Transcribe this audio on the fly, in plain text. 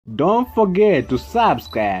Don't forget to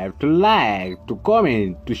subscribe, to like, to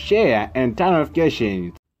comment, to share, and turn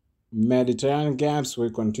notifications. Mediterranean Games will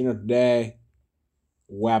continue today,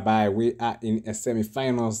 whereby we are in a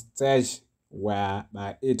semi-final stage,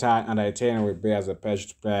 whereby Italy under 18 will be as a pledge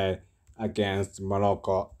to play against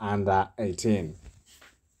Morocco under 18.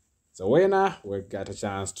 The winner will get a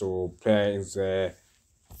chance to play in the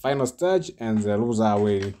final stage, and the loser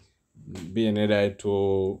will be needed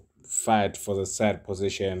to fight for the third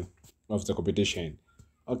position of the competition.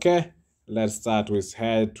 Okay, let's start with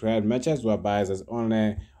head-to-head matches, whereby there's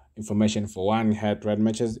only information for one head-to-head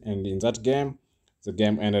matches, and in that game, the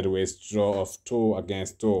game ended with draw of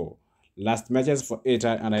 2-2. Last matches for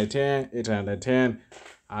Italy under 10. Italy under 10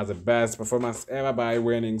 has the best performance ever by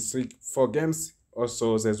winning 4 games.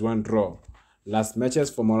 Also, there's one draw. Last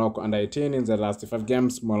matches for Morocco under 18. In the last 5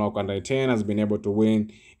 games, Morocco under 18 has been able to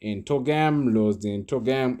win in 2 games, lose in 2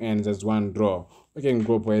 games, and there's one draw. We can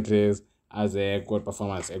group where it is as a good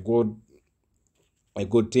performance, a good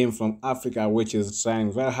team from Africa, which is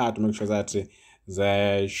trying very hard to make sure that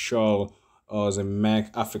they show or they make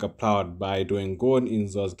Africa proud by doing good in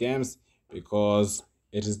those games, because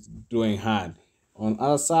it is doing hard. On the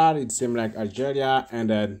other side, it seemed like Algeria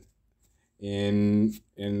ended in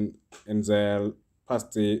the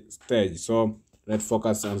past stage. So let's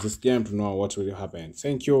focus on this game to know what will happen.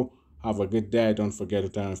 Thank you. Have a good day. Don't forget to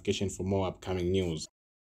turn on notification for more upcoming news.